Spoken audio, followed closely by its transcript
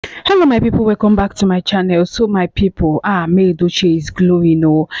Hello, my people. Welcome back to my channel. So, my people, May Edochie is glowing.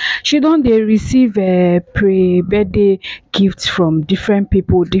 Oh, she don't they receive a pre-birthday gifts from different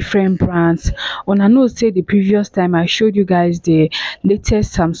people, different brands. On I know, say the previous time I showed you guys the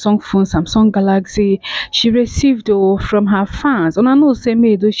latest Samsung phone, Samsung Galaxy. She received from her fans. On I know, say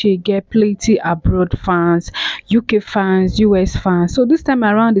May Edochie get plenty abroad fans, UK fans, US fans. So this time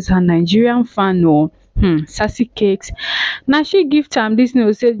around is her Nigerian fan. Oh. Sassy cakes. Now she gift am this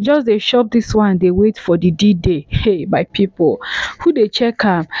news say just dey shop this one dey wait for the D-Day. Hey my people, who dey check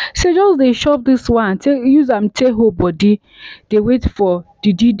am? Say just dey shop this one, take use am take hold body, dey wait for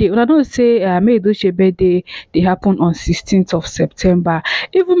the D-Day. Una know say May Edochie birthday dey happen on 16th of September.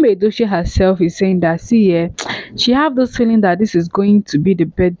 Even May Edochie herself is saying that see she have this feeling that this is going to be the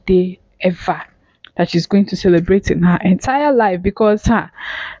birthday ever that she's going to celebrate in her entire life because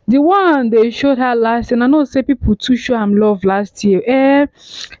the one they showed her last and I know say people too show am love last year.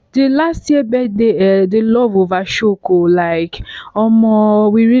 The last year birthday the love overshow like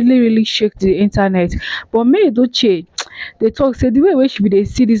we really shake the internet. But May Edochie they talk say the way wey she be dey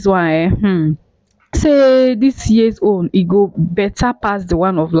see this one say this year's own e go better pass the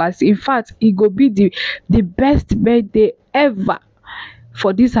one of last year. In fact, e go be the best birthday ever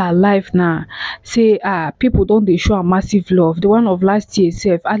for this her life now. Say people don dey show am massive love. The one of last year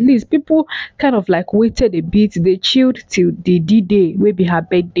sef at least people kind of like waited a bit, they chilled till the D-Day wey be her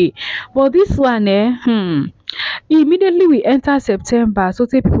birthday. But this one immediately we enter September so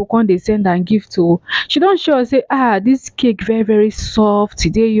say people come dey send am gift she don show us say this cake very soft, e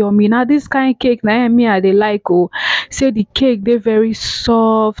dey yummy. Na this kind cake na me I dey like say the cake dey very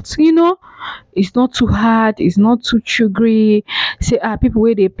soft, it's not too hard, it's not too sugary. Say people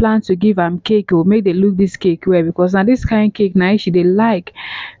wey dey plan to give am cake make dey look this cake well because na this kind cake na she dey like,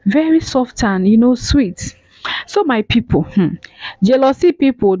 very soft and sweet. So my people, jealousy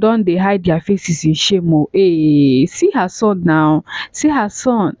people don dey hide their faces in shame. See her son now, see her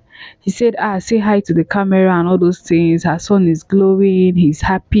son. He said say hi to the camera and all those things. Her son is glowing, he's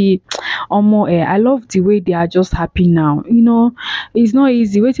happy. I love the way they are just happy now. It's not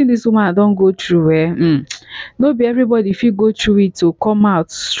easy wetin this woman don go through. No be everybody fit go through it to come out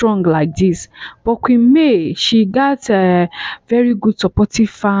strong like this. But Queen May, she got very good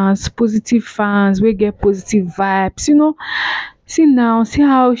supportive fans, positive fans wey get positive vibes. See now, see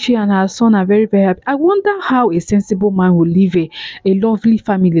how she and her son are very happy. I wonder how a sensible man will leave a lovely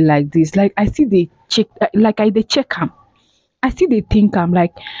family like this. Like I see they check, like I dey check am. I still dey think am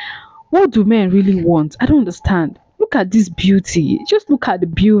like, what do men really want? I don't understand. Look at this beauty. Just look at the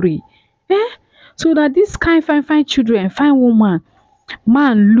beauty. So that this kind fine children, fine woman,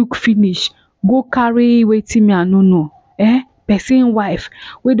 man look finish, go carry wetin me I no know. Person wife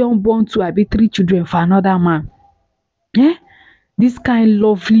wey don born two abi three children for another man. This kind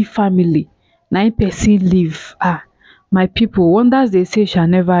lovely family na im person leave. My people, wonders they say shall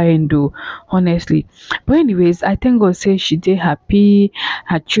never end honestly. But anyways, I thank God say she dey happy,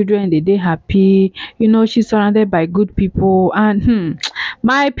 her children they dey happy. She's surrounded by good people and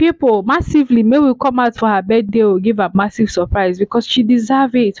my people, massively may we come out for her birthday or give her massive surprise because she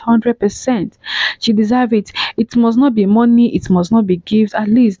deserve it 100%. She deserve it. It must not be money, it must not be gifts, at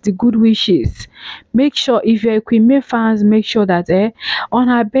least the good wishes. Make sure if you're a Queen May fans, make sure that on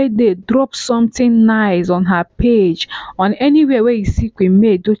her birthday drop something nice on her page, on anywhere where you see Queen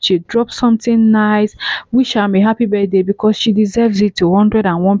May Edochie, drop something nice, wish her a happy birthday because she deserves it to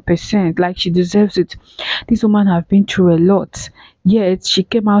 101%. Like she deserves it. This woman have been through a lot, yet she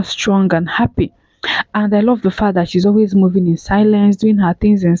came out strong and happy. And I love the fact that she's always moving in silence, doing her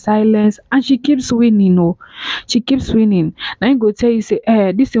things in silence, and she keeps winning. She keeps winning. Now I'm go tell you say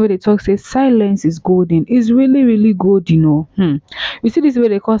this thing where they talk say silence is golden. It's really golden. You see this way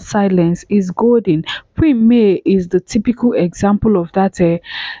they call silence is golden. Queen May is the typical example of that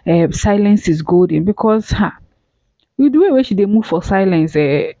silence is golden because with the way she dey move for silence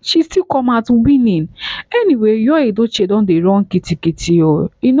she still come out winning. Anyway, your Edochie don dey run kitty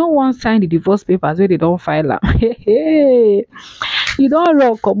wan sign the divorce papers wey they don file am. You don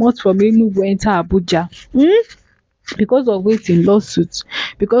run comot from Enugu enter Abuja because of wetin lawsuit,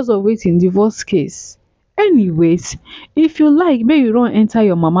 because of wetin divorce case. Anyways, if you like make you run enter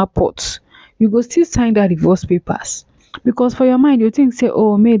your mama pot, you go still sign that divorce papers. Because for your mind you think say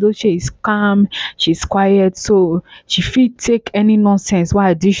May Edochie is calm, she's quiet, so she fit take any nonsense wey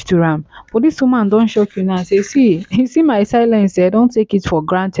I dish to am. But this woman don shock you now say see you see my silence don't take it for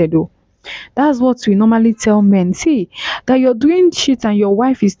granted That's what we normally tell men. See that you're doing shit and your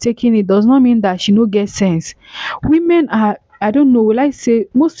wife is taking it does not mean that she no get sense. Women are I don't know, will I say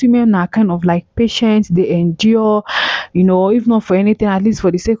most women are kind of like patient, they endure, if not for anything, at least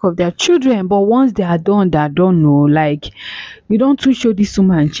for the sake of their children. But once they are done. No, like you don't too show this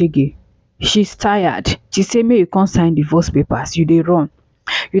woman chege. She's tired. She say make you come sign divorce papers. You dey run.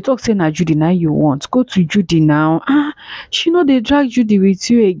 You talk say na Judy na you want. Go to Judy now. She no dey drag Judy with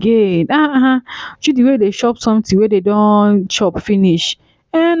you again. Judy wey dey chop something wey dey don chop finish.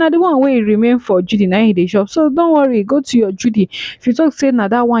 Na the one wey remain for Judy na him dey chop. So don't worry, go to your Judy. If you talk say na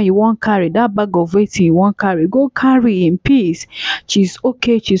that one you wan carry, that bag of wetin you wan carry, go carry in peace. She's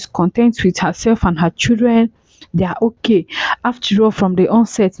okay, she's content with herself and her children. They are okay. After all, from the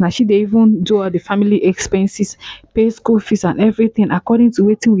onset, now she dey even do all the family expenses, pay school fees and everything according to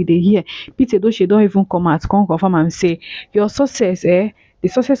wetin we dey hear. Peter Edochie don even come out come confirm am say your success, the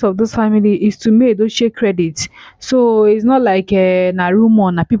success of this family is to make Edochie credit. So it's not like na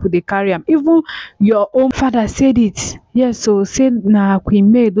rumor, na people dey carry am. Even your own father said it. Yes, so say na Queen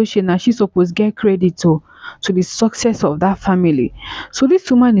May Edochie na she suppose get credit to the success of that family. So this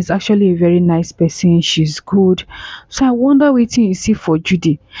woman is actually a very nice person. She's good. So I wonder wetin you see for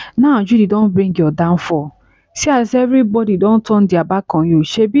Judy. Now Judy don bring your downfall. See as everybody don turn their back on you.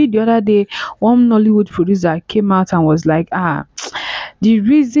 Shebi the other day one Nollywood producer came out and was like, the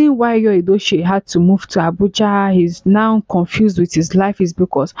reason why your Edochie had to move to Abuja, he's now confused with his life, is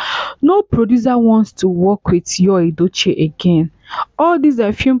because no producer wants to work with your Edochie again. All these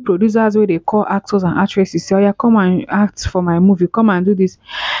film producers wey dey call actors and actresses say oya come and act for my movie, come and do this,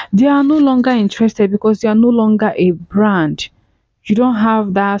 they are no longer interested because they are no longer a brand. You don't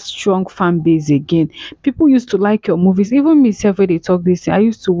have that strong fan base again. People used to like your movies. Even me sef wey dey talk this, I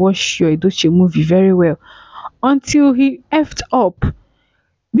used to watch your Edochie movie very well until he effed up.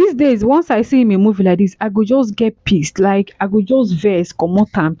 These days, once I see him in a movie like this, I go just get pissed. Like I go just vex, comot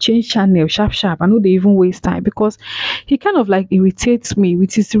am, change channel sharp sharp. I no dey even waste time because he kind of like irritates me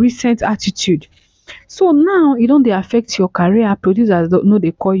with his recent attitude. So now e don dey affect your career. Producers no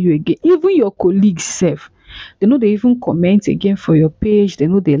dey call you again. Even your colleagues sef, they no dey even comment again for your page. They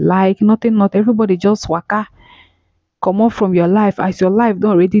no dey like nothing. Not everybody just waka comot from your life as your life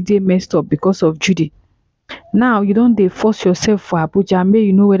don already dey messed up because of Judy. Now you don dey force yourself for Abuja make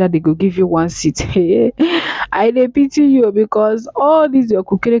you know whether they go give you one seat. I dey pity you because all this your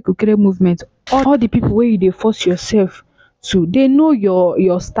kukere movement, all the people wey you dey force yourself to, they know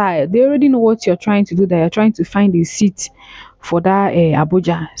your style. They already know what you're trying to do, that you're trying to find a seat for that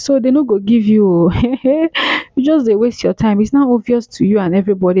Abuja. So they no go give you. You just dey waste your time. It's now obvious to you and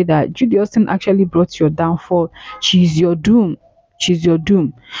everybody that Judy Austin actually brought your downfall. She's your doom. She's your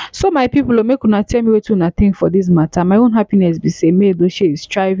doom. So my people, make una tell me wetin una think for this matter. My own happiness be say May Edochie is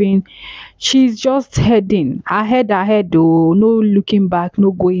striving. She's just heading ahead, no looking back,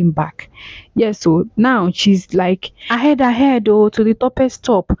 no going back. Yes, so now she's like ahead, to the toppest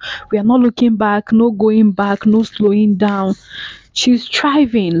top. We are not looking back, no going back, no slowing down. She's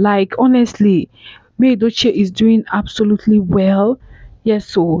striving. Like honestly, May Edochie is doing absolutely well. Yes,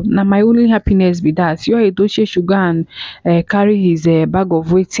 so now my only happiness be that your Edochie should go and carry his bag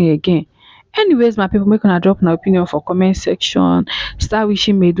of waiting again. Anyways, my people, make una drop an opinion for comment section. Start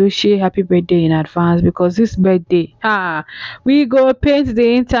wishing me Edochie happy birthday in advance because this birthday, we go paint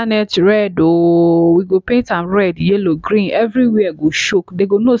the internet red. Oh, we go paint am red, yellow, green, everywhere go shook. They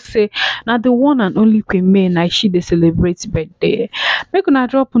go know say now the one and only Queen May na she dey celebrate birthday. Make una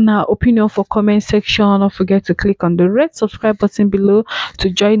drop una opinion for comment section. Don't forget to click on the red subscribe button below to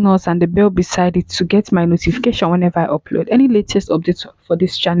join us and the bell beside it to get my notification whenever I upload any latest updates for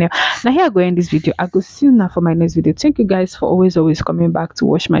this channel. Now here I go end this video. I go see you now for my next video. Thank you guys for always coming back to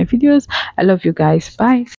watch my videos. I love you guys. Bye.